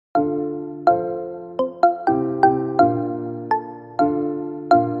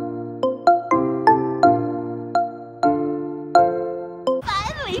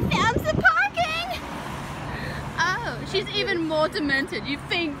more demented. You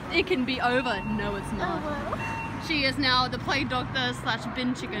think it can be over. No, it's not. Oh, well. She is now the plague doctor /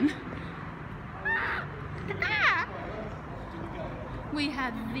 bin chicken. We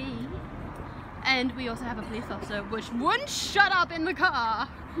have V. And we also have a police officer which wouldn't shut up in the car.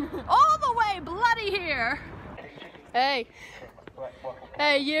 All the way bloody here. Hey.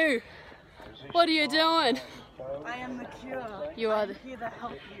 Hey you. What are you doing? I am the cure. You are I'm here to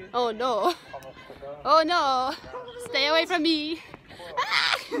help you. Oh no. Oh no. Stay away from me.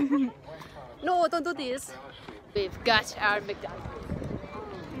 No, don't do this. We've got our McDonald's.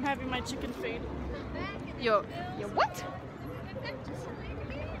 I'm having my chicken feed. Your what?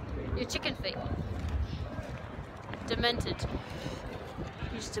 Your chicken feet. Demented.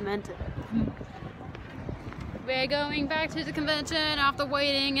 He's demented. We're going back to the convention after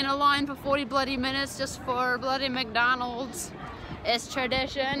waiting in a line for 40 bloody minutes just for bloody McDonald's. It's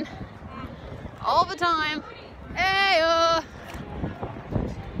tradition. All the time. Hey,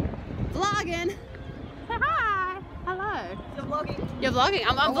 vlogging. Hi. Hello. You're vlogging? You're vlogging?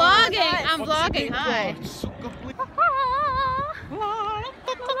 I'm vlogging. I'm vlogging. Hi.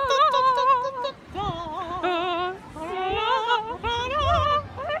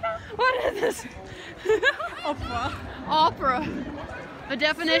 What is this? Opera. Opera. The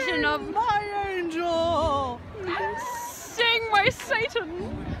definition of my angel. sing my Satan.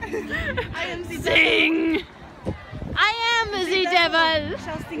 I am the Sing. I am the devil.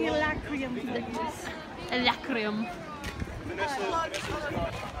 Shall sing a lacrium for you. A lacrium.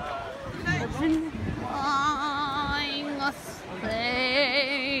 I'm a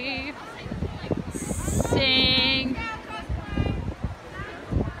slave. Sing.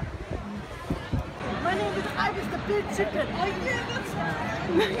 My name is Iris the Big Chicken. Oh yeah, that's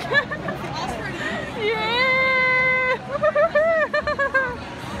right. Yeah.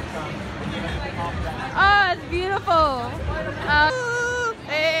 Oh, it's beautiful.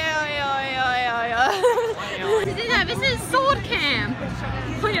 This is sword camp.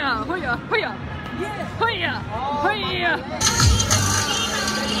 Hoya, hoya, hoya. Hoya, hoya.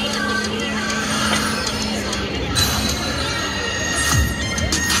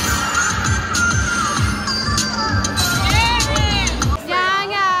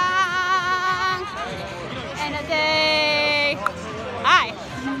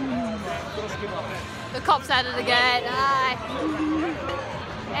 The cops at it again. Hi.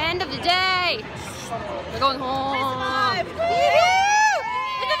 End of the day. We're going home.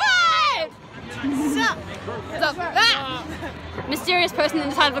 It's a vibe! Sup? Ah! Mysterious person in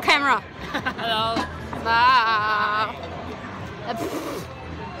the side of the camera. Hello. Ah.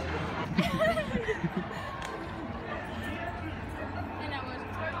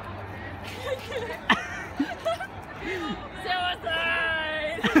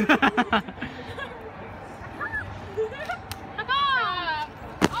 Suicide!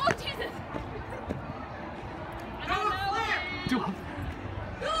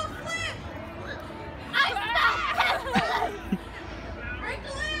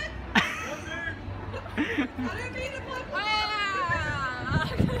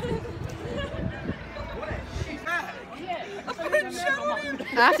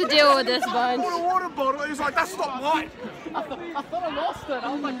 I have to deal with this bunch. A water bottle. He was like, "That's not mine." I thought I lost it.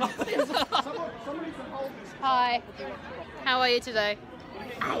 I was like, somebody can hold this. Hi. How are you today?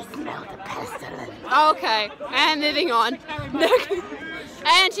 I smell the pestilence. Okay, and moving on.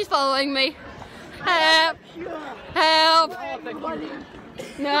 And she's following me. Help! Help!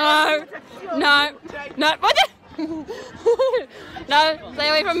 No! No! No! What the? No! Stay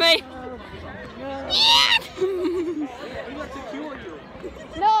away from me!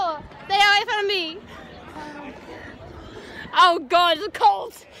 No! Stay away from me! Oh God! It's a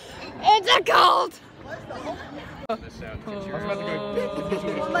cold! It's a cold! Oh my God! It's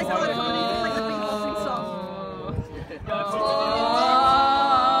like a big boxing song.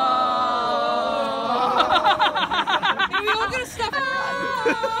 Are we all gonna stop and run?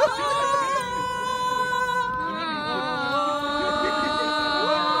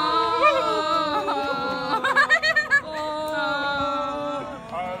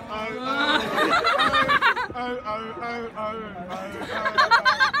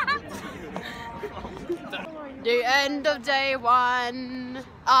 The end of day one.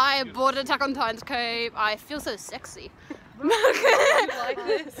 I bought an Attack on Titan's cape. I feel so sexy. Like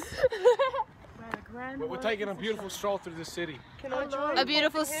this. We're taking a beautiful stroll through the city. Can I join? A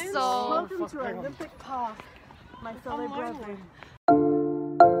beautiful soul. Welcome to Olympic Park, my fellow brethren.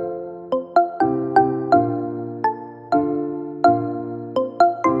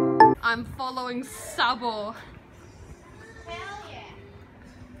 I'm following Sabo. Hell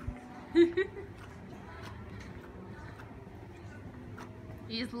yeah.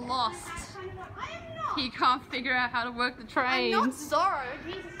 He's lost. He can't figure out how to work the trains. I'm not Zorro,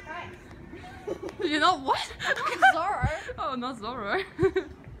 Jesus Christ. You're not what? Zorro. Oh, not Zorro.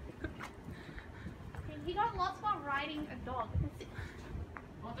 He got lost while riding a dog.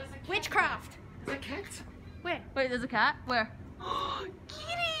 Oh, there's a cat. Witchcraft. There's a cat. Where? Wait, there's a cat? Where?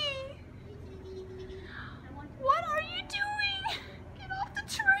 Kitty! What are you doing? Get off the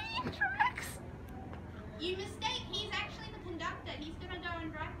train tracks! You mistake, he's actually the conductor. He's gonna go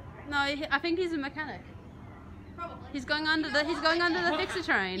and drive the train. No, I think he's a mechanic. Probably. He's going under the fixer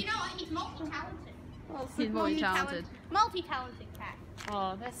train. You know what? He's multi-talented. He's multi-talented. Multi-talented cat.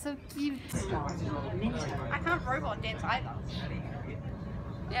 Oh, that's so cute. I can't robot dance either.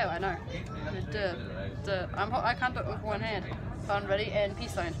 Yeah, I know. I can't do it with one hand. Fun, ready, and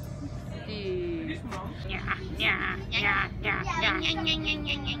peace sign. I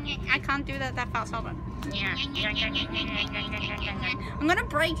can't do that fast, hold on. I'm gonna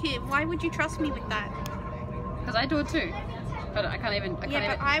break it. Why would you trust me with that? Because I do it too. But I can't even. But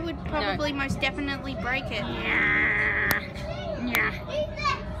I would probably most definitely break it.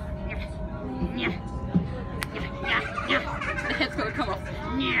 The head's gonna come off.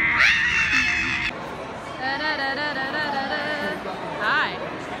 Hi.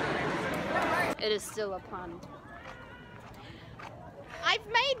 It is still a pun. I've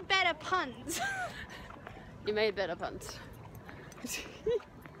made better puns. You made better puns.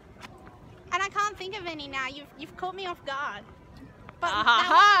 And I can't think of any now. You've caught me off guard. But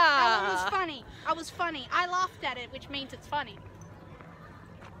that one was funny. I was funny. I laughed at it, which means it's funny.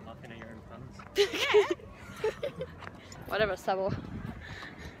 Laughing at your own puns. Yeah. Whatever, Sable.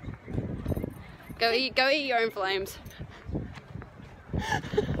 Go eat your own flames.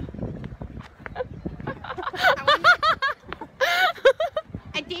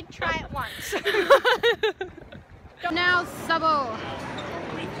 I did try it once. Now, Sable.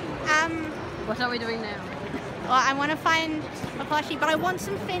 What are we doing now? Well, I want to find a plushie, but I want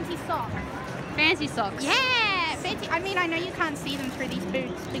some fancy socks. Fancy socks. Yeah, fancy. I mean, I know you can't see them through these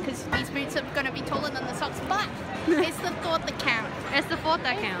boots because these boots are going to be taller than the socks, but it's the thought that counts. It's the thought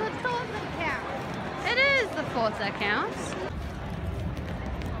that It's counts. the thought that counts. It is the thought that counts.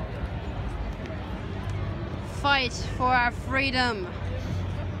 Fight for our freedom.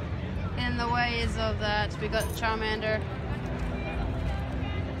 In the ways of that, we got Charmander.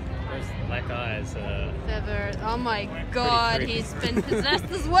 Those black eyes. Feather. Oh my god, he's been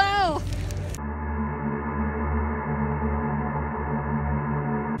possessed as well!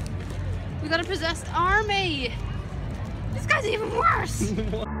 We got a possessed army! This guy's even worse!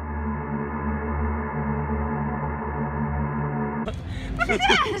 Look at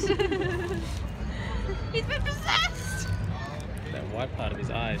that! He's been possessed! That white part of his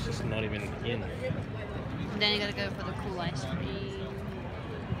eye is just not even in. Then you gotta go for the cool ice cream.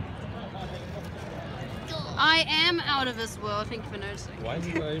 I am out of this world, thank you for noticing. Why is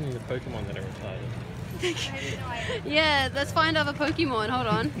he only the Pokemon that are retarded? Yeah, let's find other Pokemon, hold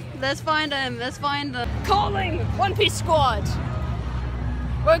on. Let's find them, Calling! One Piece Squad!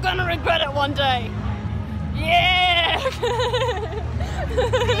 We're gonna regret it one day! Yeah! Is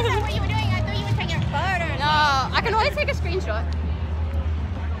that what you were doing? I thought you were taking a photo. No, I can always take a screenshot.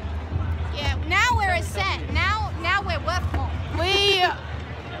 Yeah, now we're a set. Now we're worth more. We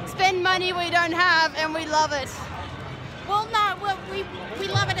spend money we don't have and we love it. Well, no, we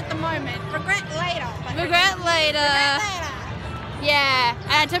love it at the moment. Regret later. Regret later. Regret later. Yeah,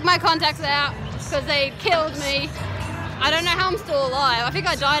 and I took my contacts out because they killed me. I don't know how I'm still alive. I think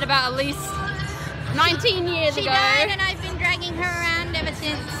I died about at least 19 years ago. She died and I've been dragging her around ever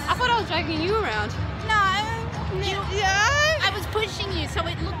since. I thought I was dragging you around. No. I was pushing you, so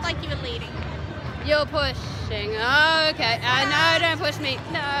it looked like you were leading. You're pushing. Okay. No, don't push me.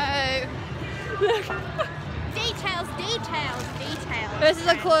 No. Details. This is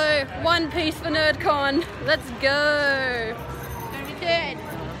a clue. One piece for NerdCon. Let's go. Gonna be good.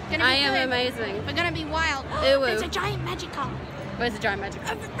 I am amazing. We're gonna be wild. UwU. There's a giant Magikarp. Where's the giant magic?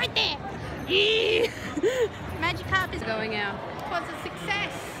 Over right there. Magikarp is Going out. was a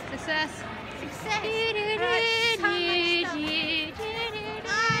success. Success. Success.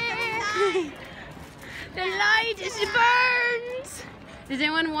 The light is burns. Does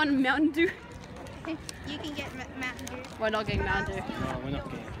anyone want Mountain Dew? You can get Mountain Dew. We're not getting Mountain Dew. No, we're not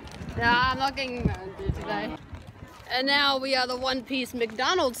getting. Nah, I'm not getting Mountain Dew today. And now we are the One Piece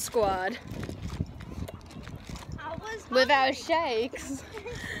McDonald's squad with our shakes.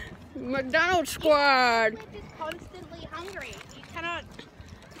 McDonald's squad. You're just constantly hungry. You cannot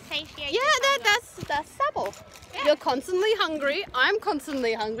satiate. Yeah, that's Sable. Yeah. You're constantly hungry. I'm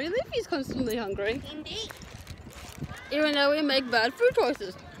constantly hungry. Liffy's constantly hungry. Indeed. Even though we make bad food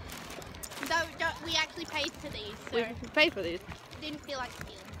choices. We actually paid for these, so We paid for these. didn't feel like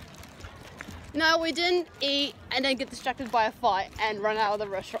stealing. No, we didn't eat and then get distracted by a fight and run out of the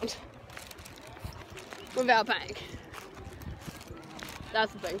restaurant. Without paying.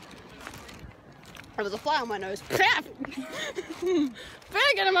 That's the thing. There was a fly on my nose. Better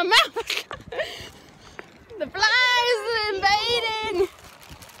get in my mouth! The flies are invading!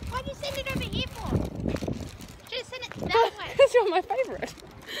 Why'd you send it over here for? Should've sent it that way. Because you're my favourite.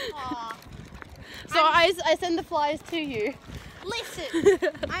 Aw. So I send the flies to you. Listen,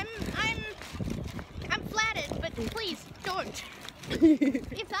 I'm flattered, but please don't.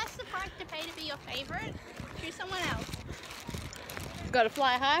 If that's the price to pay to be your favourite, choose someone else. Gotta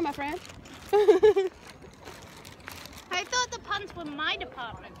fly high, my friend. I thought the puns were my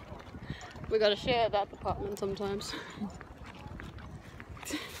department. We gotta share that department sometimes.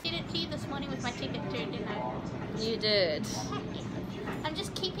 Did it to you this morning with my ticket too, didn't I? You did. I'm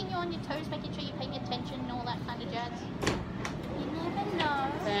just keeping you on your toes, making sure you're paying attention and all that kind of jazz. You never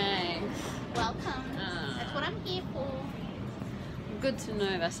know. Thanks. Welcome. That's what I'm here for. Good to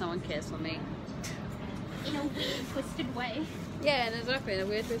know that someone cares for me. In a weird, twisted way. Yeah, and exactly, in a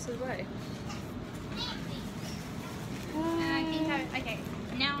weird twisted way. I think okay,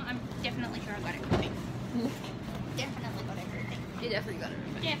 now I'm definitely sure I got everything. Definitely got everything. You definitely got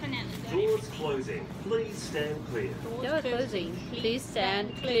it. Definitely got Doors everything. closing. Please stand clear. Doors closing. Please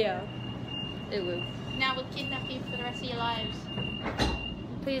stand clear. It will. Now we'll kidnap you for the rest of your lives.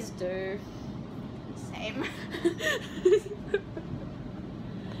 Please do. Same.